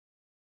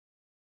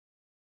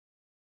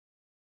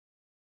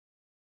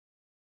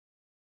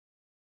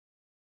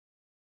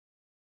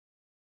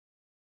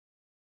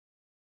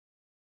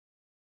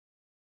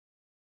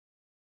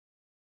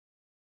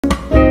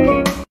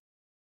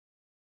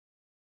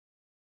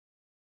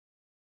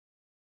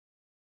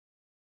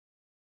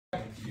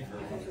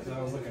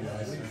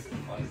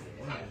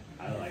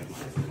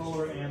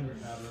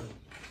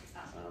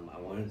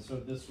And so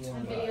this one.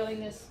 I'm videoing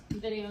this,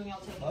 videoing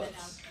y'all taking it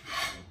down.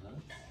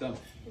 Done.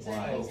 Is there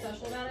anything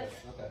special about it?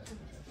 Okay.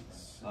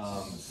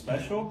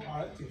 Special?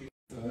 I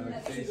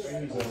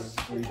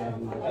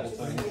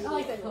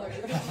like that color.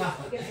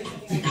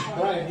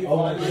 Brian,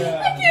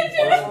 I can't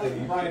do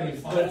it.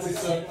 Brian,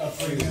 that's a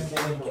free.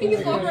 Can you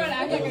just walk around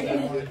acting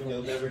like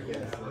You'll never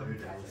guess. I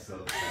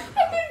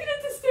couldn't get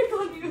it to stick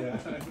on you.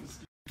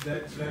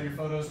 That your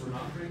photos were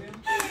not premium?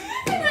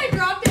 And I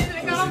dropped it and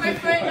it got on my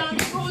foot and I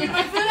was holding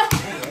my foot up.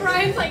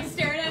 Brian's like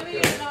staring at me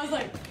and I was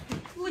like,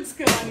 looks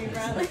good on you,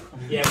 Bradley.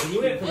 Yeah, when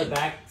you went for the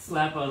back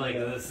slap, I was like,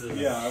 this is,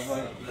 Yeah, I was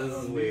like, this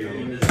is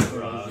weird. This is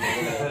wrong.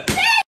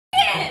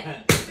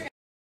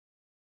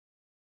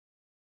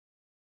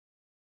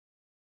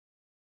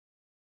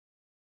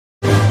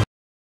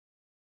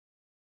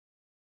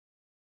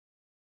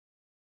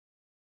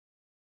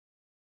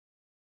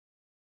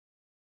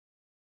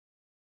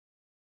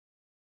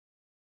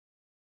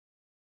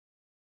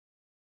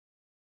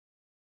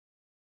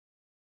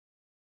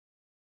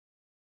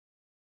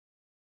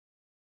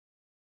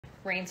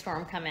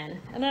 Rainstorm come in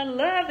and I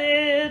love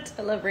it.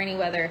 I love rainy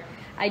weather.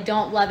 I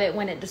don't love it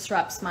when it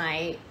disrupts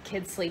my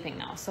kids sleeping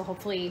though, so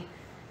hopefully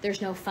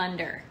there's no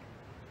thunder,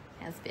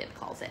 as Viv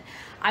calls it.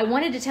 I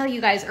wanted to tell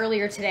you guys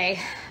earlier today,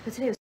 but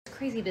today was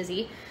crazy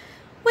busy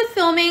with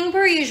filming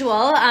per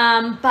usual,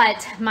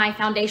 but my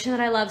foundation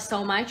that I love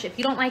so much, if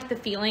you don't like the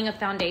feeling of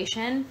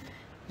foundation,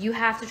 you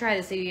have to try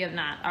this if you have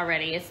not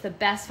already. It's the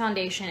best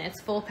foundation. It's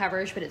full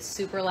coverage, but it's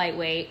super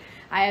lightweight.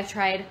 I have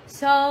tried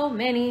so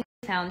many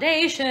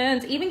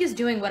foundations, even just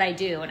doing what I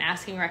do and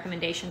asking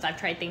recommendations. I've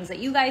tried things that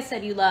you guys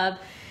said you love,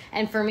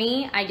 and for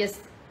me, I just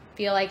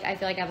feel like I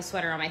have a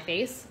sweater on my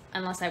face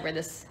unless I wear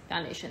this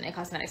foundation, a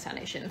cosmetics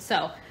foundation.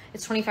 So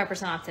it's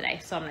 25% off today,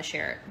 so I'm gonna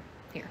share it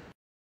here.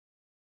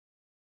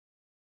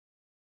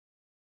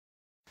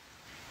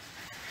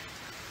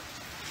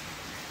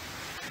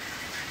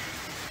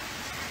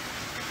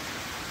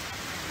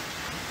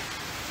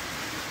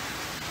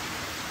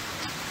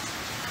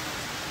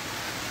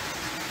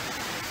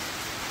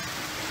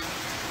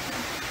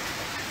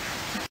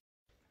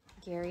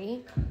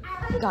 Gary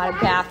got a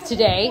bath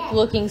today,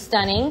 looking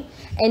stunning.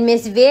 And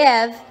Miss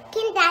Viv.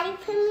 Can Daddy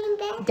put me in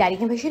bed? Daddy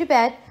can push you to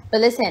bed.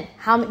 But listen,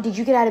 did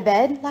you get out of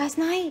bed last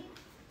night?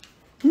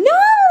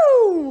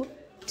 No!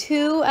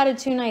 2 out of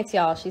 2 nights,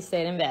 y'all, she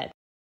stayed in bed.